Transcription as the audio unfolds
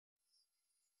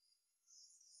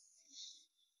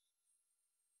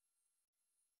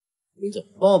林总，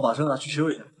帮我把车拿去修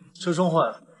一下，车窗坏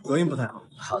了，隔音不太好。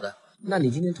好的。那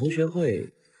你今天同学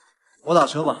会？我打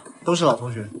车吧，都是老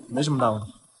同学，没什么大问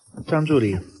题。张助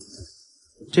理，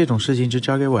这种事情就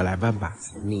交给我来办吧。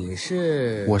你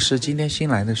是？我是今天新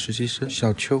来的实习生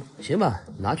小邱。行吧，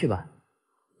拿去吧，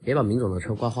别把明总的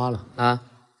车刮花了啊。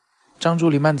张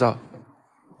助理慢走。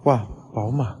哇，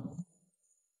宝马。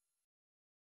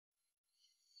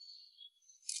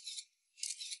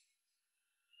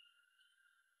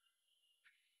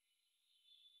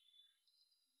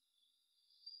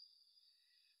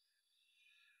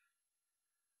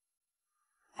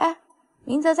哎，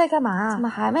明泽在干嘛啊？怎么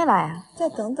还没来啊？再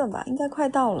等等吧，应该快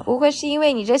到了。不会是因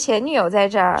为你这前女友在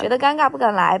这儿，觉得尴尬不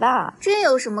敢来吧？这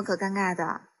有什么可尴尬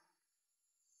的？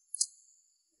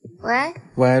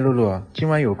喂，露露，今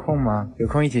晚有空吗？有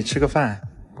空一起吃个饭，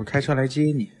我开车来接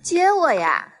你。接我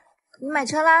呀？你买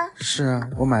车啦？是啊，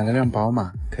我买了辆宝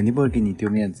马，肯定不会给你丢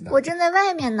面子的。我正在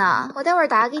外面呢，我待会儿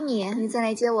打给你，你再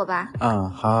来接我吧。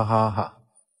好。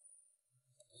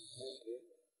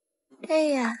哎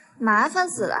呀，麻烦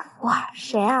死了！哇，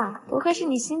谁啊？不会是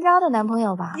你新交的男朋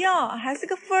友吧？哟，还是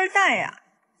个富二代呀！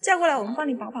嫁过来我们帮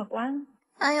你把把关。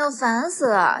哎呦，烦死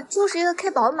了！就是一个开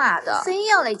宝马的，非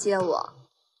要来接我。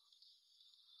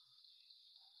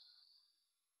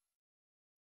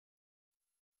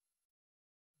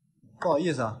不好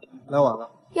意思啊，来晚了。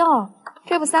哟，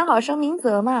这不三好生明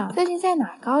泽吗？最近在哪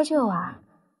儿高就啊？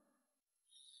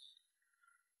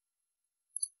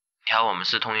你好，我们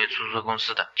是通讯出租车公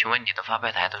司的，请问你的发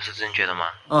票台都是正确的吗？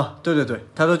啊，对，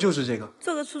抬头就是这个。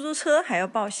坐个出租车还要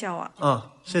报销啊？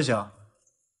啊，谢谢啊。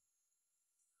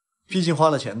毕竟花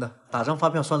了钱的，打张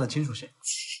发票算得清楚些。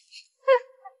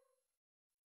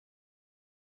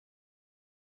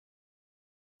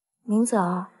明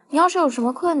泽，你要是有什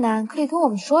么困难，可以跟我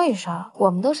们说一声，我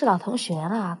们都是老同学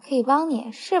了，可以帮你，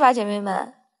是吧，姐妹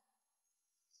们？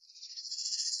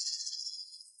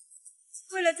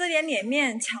为了这点脸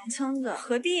面强撑着，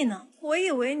何必呢？我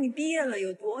以为你毕业了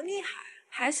有多厉害，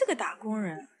还是个打工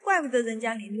人，怪不得人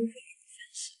家连路费也不分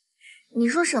手。你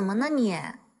说什么呢你？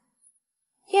燕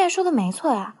燕说的没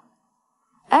错呀。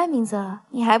哎，明泽，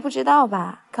你还不知道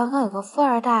吧？刚刚有个富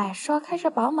二代说要开着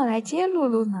宝马来接露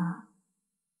露呢。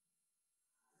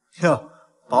哟，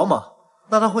宝马，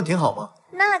那他混挺好吗？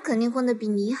那肯定混得比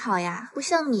你好呀，不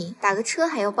像你打个车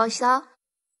还要报销。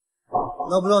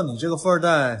那不知道你这个富二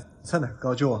代在哪儿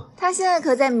高就啊？他现在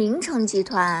可在明城集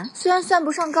团，虽然算不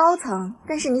上高层，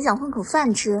但是你想混口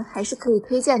饭吃，还是可以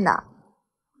推荐的。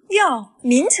哟，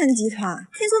明城集团，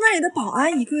听说那里的保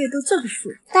安一个月都这个数。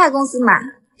大公司嘛，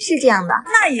是这样的。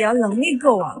那也要能力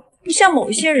够啊，不像某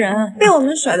些人被我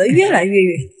们甩得越来越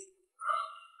远。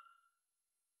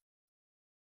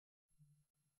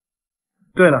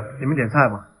对了，你们点菜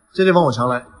吧，这地方我常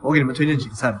来，我给你们推荐几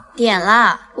个菜吧。点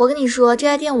了，我跟你说，这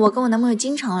家店我跟我男朋友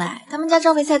经常来，他们家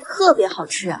招牌菜特别好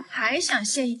吃。还想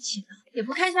献一起呢，也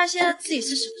不看一下现在自己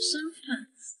是什么身份。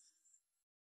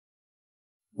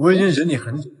我已经忍你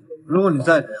很久，如果你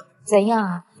再这样，怎样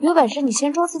啊？有本事你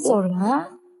先装死走人啊！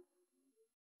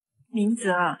明泽，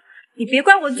你别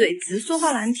怪我嘴直，说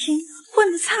话难听，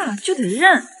混得差就得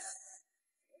认。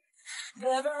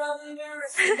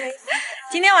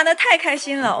今天玩的太开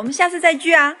心了，我们下次再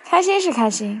聚啊！开心是开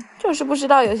心，就是不知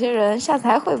道有些人下次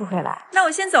还会不会来。那我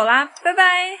先走啦，拜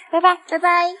拜，拜拜，拜拜。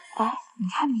哎，你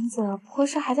看明泽不会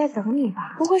是还在等你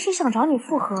吧？不会是想找你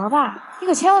复合吧？你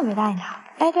可千万别答应他。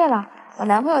哎，对了，我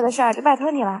男朋友的事儿就拜托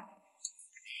你了。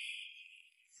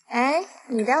哎，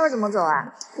你待会儿怎么走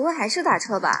啊？不会还是打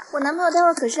车吧？我男朋友待会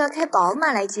儿可是要开宝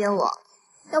马来接我，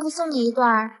要不送你一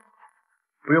段？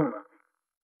不用了。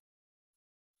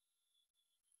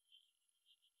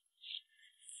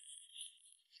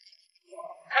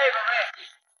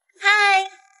嗨，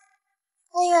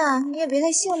哎呀，你也别太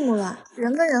羡慕了，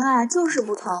人跟人啊就是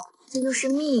不同，这就是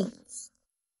命。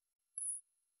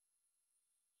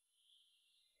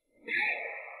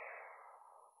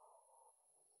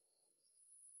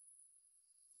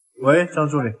喂，张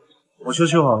助理，我车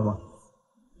修好了吗？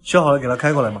修好了给他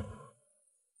开过来吗？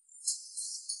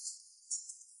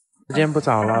时间不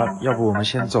早了，要不我们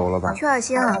先走了吧？邱小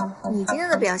星，你今天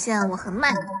的表现我很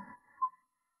满意。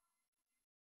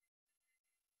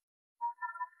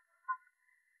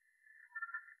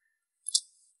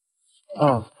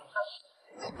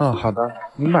好的，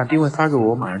您把定位发给我，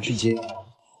我马上去接。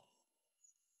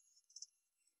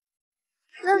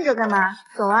愣着干嘛？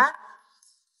走啊！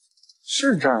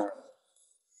是这儿。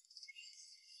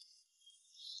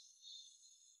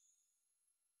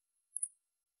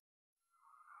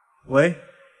喂。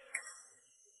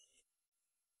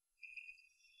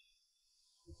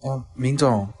明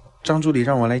总，张助理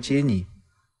让我来接你。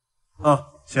啊，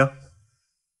行。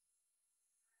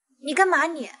你干嘛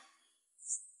你？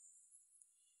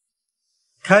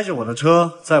开着我的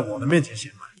车，在我的面前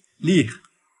显摆，厉害。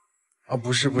哦，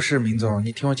不是，明总，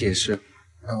你听我解释。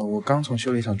我刚从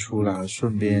修理厂出来，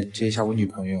顺便接一下我女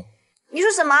朋友。你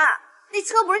说什么？那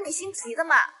车不是你新提的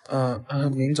吗？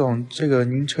明总，这个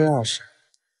您车钥匙。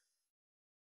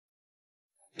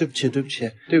对不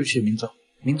起，明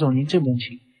总，您这边请。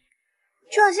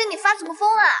曲小新，你发什么疯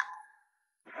啊？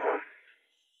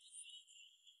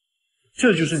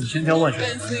这就是你千挑万选的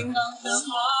男人。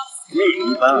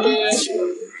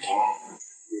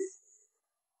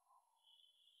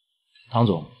汤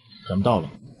总，咱们到了。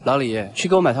老李，去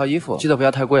给我买套衣服，记得不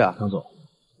要太贵啊。汤总，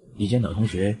一见老同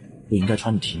学不应该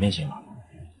穿的体面些吗？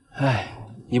哎，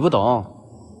你不懂。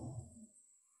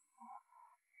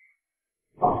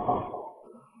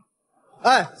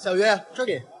哎，小鱼，这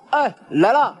里。哎，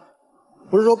来了。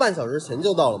不是说半小时前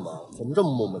就到了吗？怎么这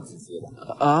么磨磨唧唧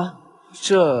的？啊？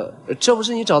这不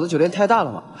是你找的酒店太大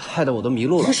了吗？害得我都迷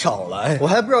路了。你少来，我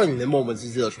还不知道你那磨磨唧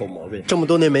唧的臭毛病。这么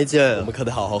多年没见，我们可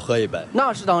得好好喝一杯。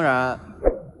那是当然。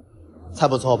菜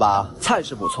不错吧？菜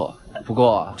是不错，不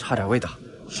过差点味道。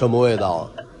什么味道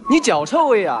啊？你脚臭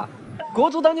味啊！国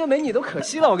足当年没你都可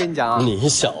惜了，我跟你讲啊。你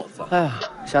小子！哎呀，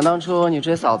想当初你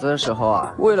追嫂子的时候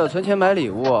啊，为了存钱买礼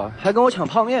物，还跟我抢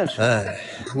泡面吃。哎，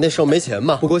那时候没钱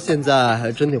嘛。不过现在还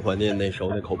真挺怀念那时候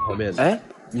那口泡面的。哎，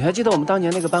你还记得我们当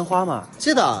年那个班花吗？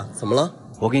记得。怎么了？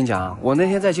我跟你讲，我那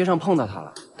天在街上碰到她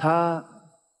了，她……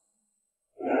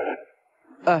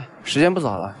哎，时间不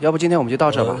早了，要不今天我们就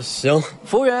到这吧。行。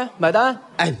服务员，买单。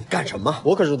哎，你干什么？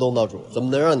我可是东道主，怎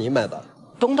么能让你买单？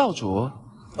东道主？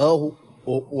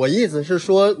我意思是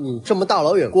说，你这么大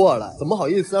老远过来，怎么好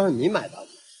意思让你买单？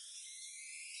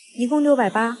一共680。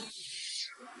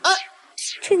哎，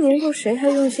这年头谁还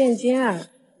用现金啊？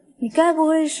你该不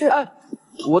会是……哎，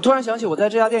我突然想起我在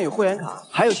这家店有会员卡，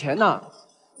还有钱呢。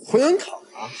会员卡？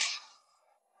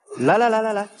来，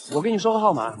我给你说个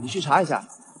号码，你去查一下。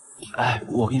哎，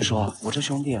我跟你说，我这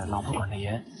兄弟老婆管得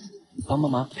严，帮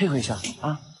忙配合一下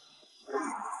啊！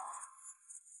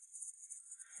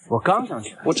我刚想起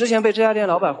来，我之前被这家店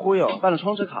老板忽悠办了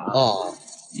充值卡。哦，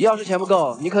要是钱不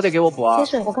够，你可得给我补啊！先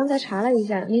生，我刚才查了一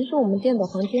下，您是我们店的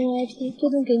黄金 VIP，这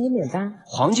顿给你免单。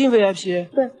黄金 VIP？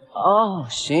对。哦，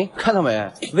行，看到没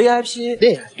 ？VIP。你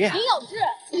有志，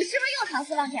你是不是又藏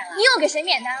私房钱了？你又给谁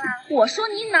免单了？我说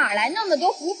你哪来那么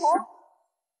多胡头？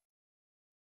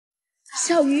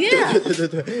小鱼。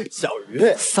对，小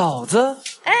鱼。嫂子。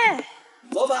哎，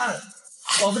老板，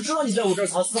嫂子知道你在我这儿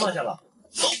藏私房钱了。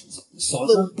嫂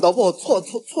子，老婆，错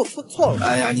了。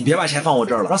哎呀，你别把钱放我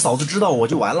这儿了，让嫂子知道我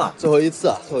就完了。最后一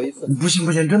次。不行，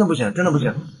真的不行。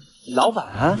老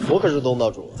板，我可是东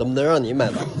道主，怎么能让你买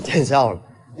单？见笑了。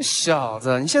小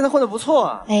子，你现在混得不错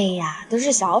啊。哎呀，都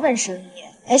是小本生意。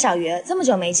哎，小鱼，这么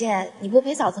久没见，你不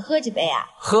陪嫂子喝几杯啊？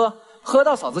喝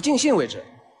到嫂子尽兴为止。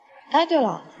哎，对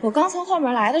了，我刚从后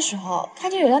门来的时候，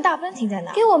看见有辆大奔停在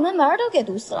那，给我们门都给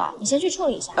堵死了。你先去处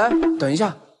理一下。哎，等一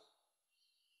下。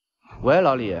喂，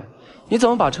老李，你怎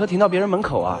么把车停到别人门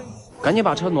口啊？赶紧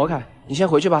把车挪开，你先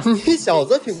回去吧。你小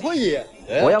子挺过瘾。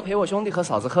我要陪我兄弟和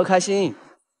嫂子喝开心。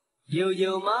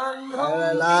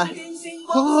来，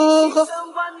喝。